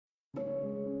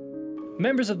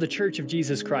Members of the Church of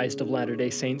Jesus Christ of Latter-day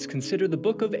Saints consider the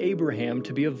Book of Abraham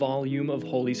to be a volume of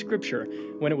Holy Scripture.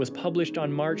 When it was published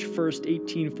on March 1,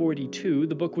 1842,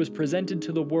 the book was presented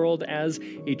to the world as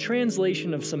a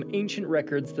translation of some ancient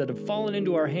records that have fallen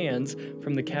into our hands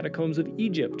from the catacombs of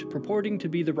Egypt, purporting to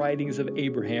be the writings of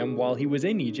Abraham while he was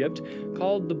in Egypt,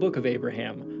 called the Book of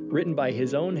Abraham, written by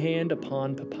his own hand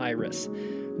upon papyrus.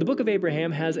 The Book of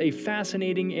Abraham has a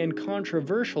fascinating and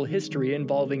controversial history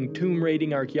involving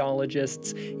tomb-raiding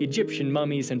archaeologists, Egyptian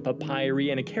mummies and papyri,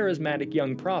 and a charismatic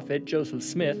young prophet, Joseph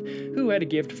Smith, who had a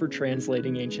gift for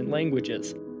translating ancient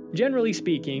languages. Generally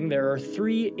speaking, there are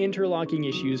three interlocking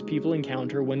issues people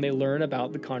encounter when they learn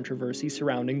about the controversy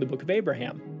surrounding the Book of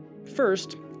Abraham.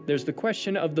 First, there's the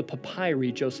question of the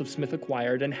papyri Joseph Smith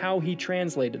acquired and how he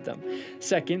translated them.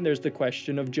 Second, there's the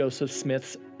question of Joseph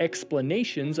Smith's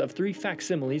explanations of three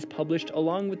facsimiles published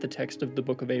along with the text of the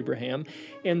Book of Abraham.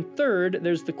 And third,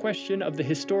 there's the question of the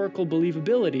historical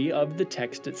believability of the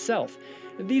text itself.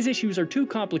 These issues are too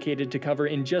complicated to cover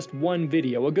in just one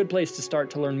video. A good place to start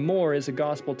to learn more is a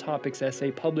Gospel Topics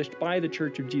essay published by the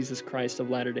Church of Jesus Christ of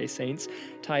Latter-day Saints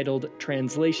titled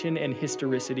Translation and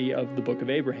Historicity of the Book of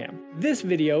Abraham. This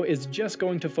video is just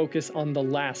going to focus on the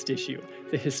last issue,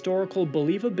 the historical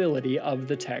believability of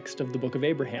the text of the Book of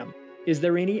Abraham. Is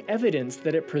there any evidence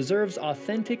that it preserves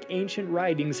authentic ancient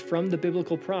writings from the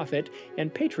biblical prophet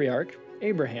and patriarch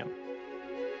Abraham?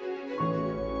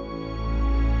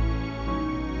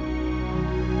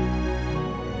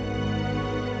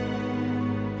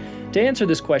 To answer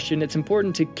this question, it's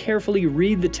important to carefully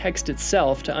read the text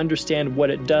itself to understand what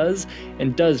it does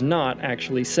and does not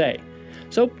actually say.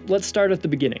 So let's start at the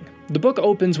beginning. The book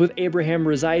opens with Abraham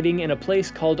residing in a place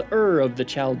called Ur of the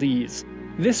Chaldees.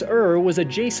 This Ur was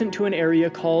adjacent to an area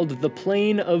called the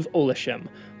Plain of Olishem.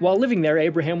 While living there,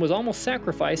 Abraham was almost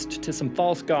sacrificed to some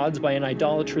false gods by an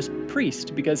idolatrous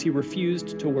priest because he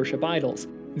refused to worship idols.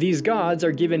 These gods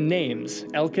are given names: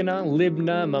 Elkanah,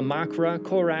 Libnah, Mamachra,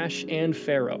 Korash, and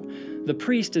Pharaoh. The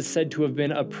priest is said to have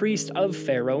been a priest of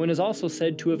Pharaoh and is also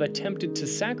said to have attempted to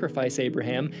sacrifice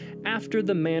Abraham after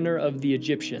the manner of the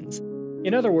Egyptians.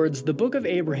 In other words, the Book of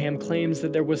Abraham claims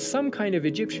that there was some kind of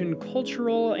Egyptian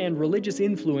cultural and religious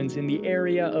influence in the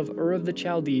area of Ur of the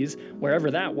Chaldees, wherever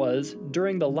that was,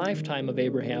 during the lifetime of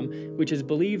Abraham, which is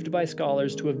believed by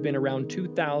scholars to have been around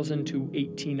 2000 to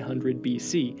 1800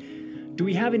 BC. Do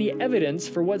we have any evidence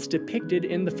for what's depicted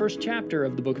in the first chapter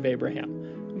of the Book of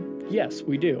Abraham? Yes,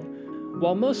 we do.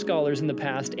 While most scholars in the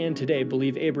past and today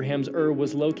believe Abraham's Ur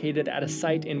was located at a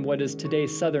site in what is today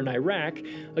southern Iraq,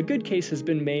 a good case has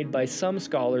been made by some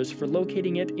scholars for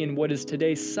locating it in what is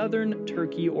today southern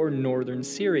Turkey or northern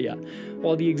Syria.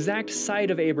 While the exact site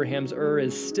of Abraham's Ur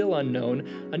is still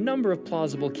unknown, a number of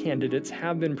plausible candidates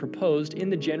have been proposed in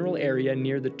the general area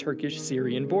near the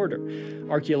Turkish-Syrian border.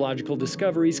 Archaeological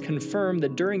discoveries confirm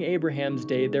that during Abraham's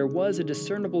day there was a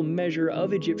discernible measure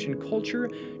of Egyptian culture,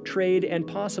 trade, and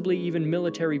possibly even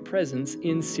military presence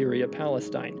in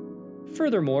Syria-Palestine.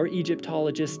 Furthermore,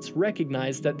 Egyptologists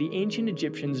recognize that the ancient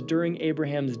Egyptians during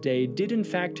Abraham's day did in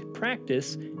fact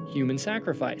practice human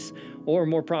sacrifice, or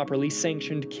more properly,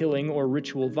 sanctioned killing or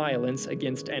ritual violence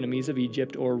against enemies of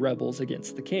Egypt or rebels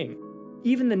against the king.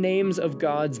 Even the names of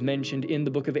gods mentioned in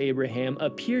the Book of Abraham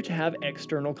appear to have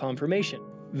external confirmation.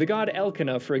 The god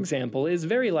Elkanah, for example, is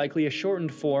very likely a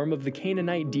shortened form of the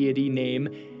Canaanite deity name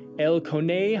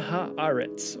El-Konei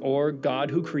Ha'aretz, or God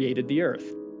who created the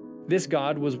earth. This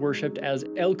god was worshipped as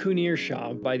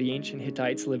El-Kunir-Shah by the ancient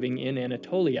Hittites living in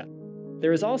Anatolia.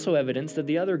 There is also evidence that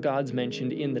the other gods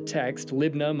mentioned in the text,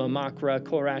 Libnah, Mamachra,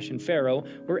 Korash, and Pharaoh,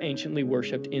 were anciently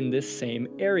worshipped in this same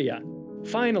area.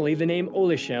 Finally, the name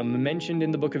Olishem, mentioned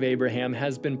in the Book of Abraham,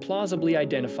 has been plausibly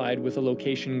identified with a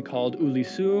location called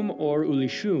Ulisum or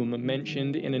Ulishum,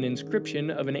 mentioned in an inscription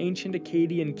of an ancient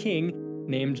Akkadian king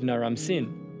named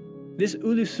Naram-Sin. This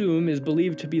Ulisum is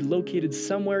believed to be located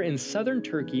somewhere in southern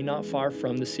Turkey not far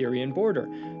from the Syrian border,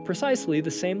 precisely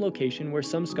the same location where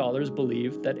some scholars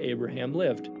believe that Abraham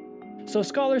lived. So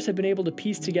scholars have been able to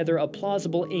piece together a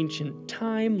plausible ancient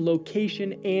time,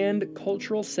 location, and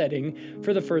cultural setting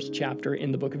for the first chapter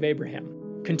in the Book of Abraham.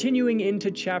 Continuing into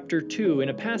chapter 2, in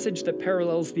a passage that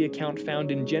parallels the account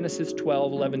found in Genesis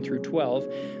 12:11 through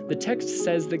 12, the text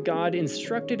says that God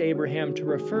instructed Abraham to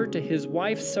refer to his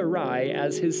wife Sarai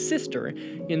as his sister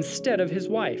instead of his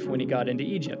wife when he got into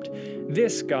Egypt.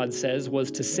 This, God says,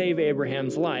 was to save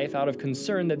Abraham's life out of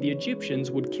concern that the Egyptians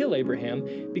would kill Abraham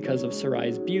because of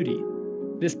Sarai's beauty.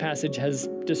 This passage has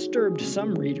disturbed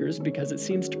some readers because it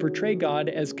seems to portray God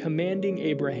as commanding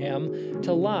Abraham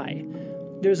to lie.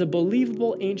 There's a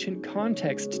believable ancient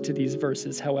context to these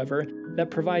verses, however,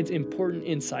 that provides important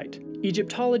insight.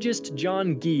 Egyptologist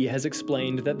John Gee has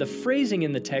explained that the phrasing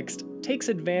in the text takes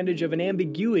advantage of an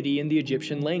ambiguity in the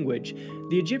Egyptian language.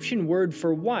 The Egyptian word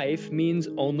for wife means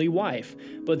only wife,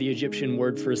 but the Egyptian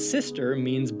word for sister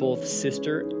means both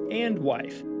sister and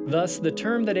wife. Thus, the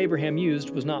term that Abraham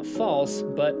used was not false,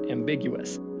 but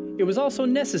ambiguous. It was also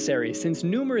necessary since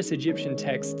numerous Egyptian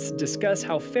texts discuss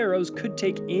how pharaohs could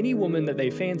take any woman that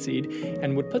they fancied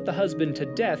and would put the husband to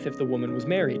death if the woman was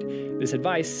married. This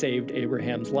advice saved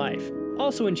Abraham's life.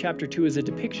 Also in chapter 2 is a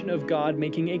depiction of God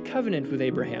making a covenant with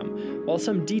Abraham. While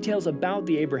some details about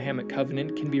the Abrahamic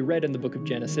covenant can be read in the book of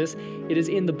Genesis, it is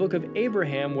in the book of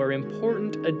Abraham where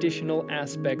important additional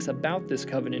aspects about this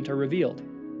covenant are revealed.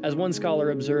 As one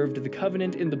scholar observed, the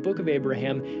covenant in the Book of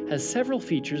Abraham has several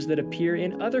features that appear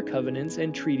in other covenants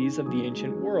and treaties of the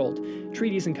ancient world.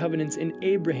 Treaties and covenants in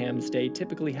Abraham's day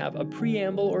typically have a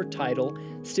preamble or title,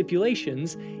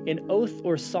 stipulations, an oath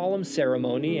or solemn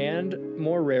ceremony, and,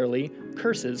 more rarely,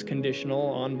 curses conditional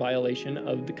on violation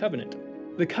of the covenant.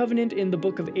 The covenant in the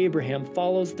Book of Abraham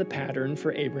follows the pattern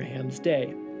for Abraham's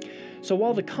day. So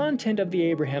while the content of the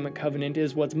Abrahamic covenant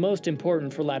is what's most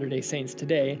important for Latter-day Saints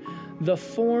today, the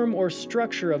form or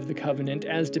structure of the covenant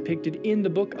as depicted in the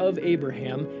Book of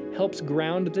Abraham helps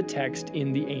ground the text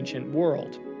in the ancient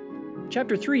world.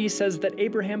 Chapter 3 says that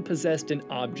Abraham possessed an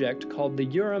object called the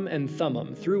Urim and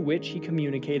Thummim, through which he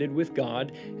communicated with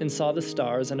God and saw the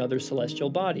stars and other celestial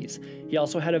bodies. He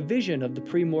also had a vision of the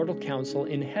premortal council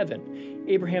in heaven.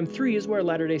 Abraham 3 is where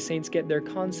Latter-day Saints get their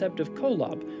concept of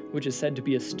Kolob, which is said to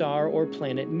be a star or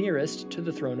planet nearest to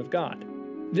the throne of God.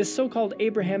 This so-called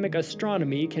Abrahamic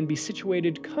astronomy can be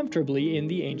situated comfortably in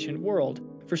the ancient world.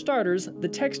 For starters, the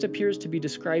text appears to be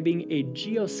describing a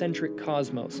geocentric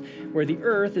cosmos, where the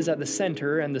Earth is at the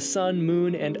center and the sun,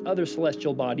 moon, and other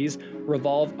celestial bodies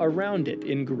revolve around it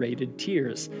in graded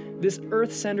tiers. This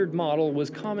Earth-centered model was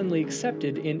commonly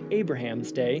accepted in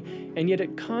Abraham's day, and yet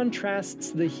it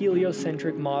contrasts the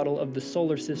heliocentric model of the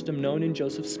solar system known in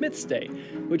Joseph Smith's day,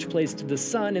 which placed the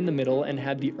sun in the middle and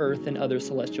had the Earth and other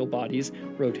celestial bodies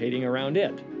rotating around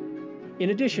it. In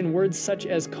addition, words such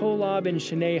as Kolob and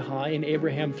Shineha in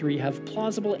Abraham 3 have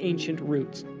plausible ancient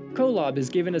roots. Kolob is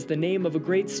given as the name of a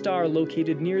great star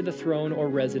located near the throne or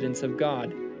residence of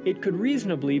God. It could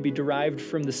reasonably be derived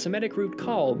from the Semitic root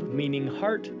kolb, meaning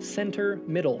heart, center,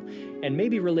 middle, and may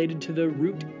be related to the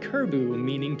root kerbu,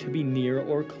 meaning to be near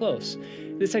or close.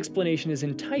 This explanation is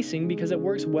enticing because it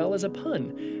works well as a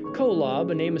pun.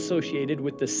 Kolob, a name associated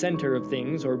with the center of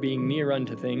things or being near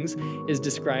unto things, is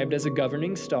described as a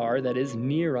governing star that is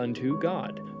near unto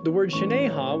God. The word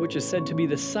Shineha, which is said to be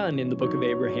the sun in the Book of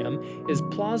Abraham, is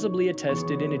plausibly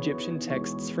attested in Egyptian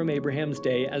texts from Abraham's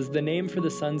day as the name for the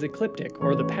sun's ecliptic,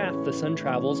 or the path the sun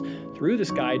travels through the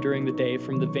sky during the day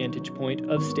from the vantage point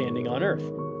of standing on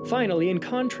Earth. Finally, in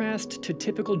contrast to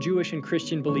typical Jewish and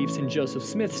Christian beliefs in Joseph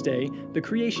Smith's day, the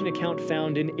creation account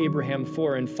found in Abraham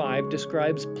 4 and 5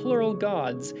 describes plural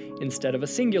gods instead of a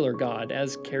singular god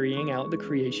as carrying out the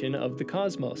creation of the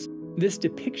cosmos. This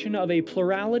depiction of a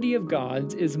plurality of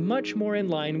gods is much more in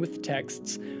line with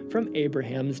texts from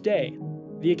Abraham's day.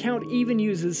 The account even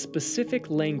uses specific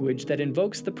language that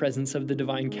invokes the presence of the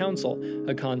divine council,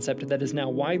 a concept that is now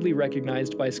widely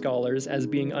recognized by scholars as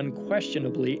being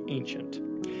unquestionably ancient.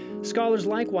 Scholars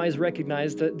likewise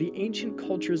recognize that the ancient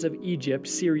cultures of Egypt,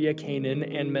 Syria, Canaan,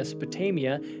 and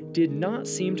Mesopotamia did not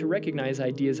seem to recognize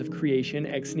ideas of creation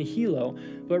ex nihilo,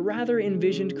 but rather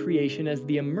envisioned creation as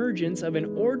the emergence of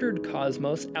an ordered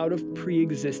cosmos out of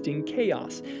pre-existing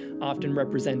chaos, often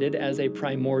represented as a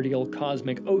primordial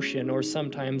cosmic ocean or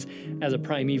sometimes as a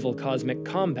primeval cosmic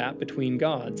combat between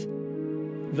gods.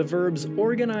 The verbs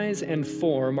organize and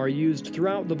form are used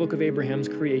throughout the Book of Abraham's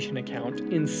creation account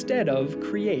instead of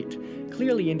create,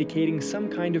 clearly indicating some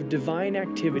kind of divine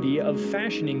activity of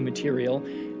fashioning material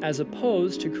as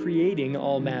opposed to creating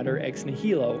all matter ex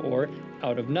nihilo, or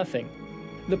out of nothing.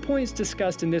 The points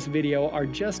discussed in this video are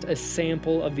just a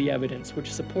sample of the evidence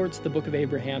which supports the Book of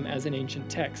Abraham as an ancient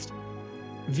text.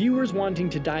 Viewers wanting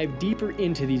to dive deeper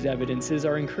into these evidences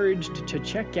are encouraged to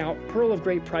check out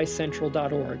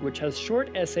pearlofgreatpricecentral.org, which has short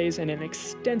essays and an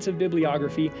extensive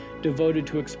bibliography devoted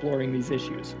to exploring these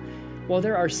issues. While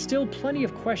there are still plenty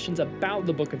of questions about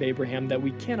the Book of Abraham that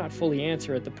we cannot fully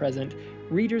answer at the present,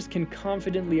 readers can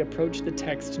confidently approach the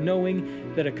text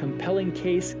knowing that a compelling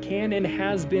case can and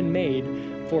has been made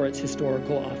for its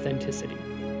historical authenticity.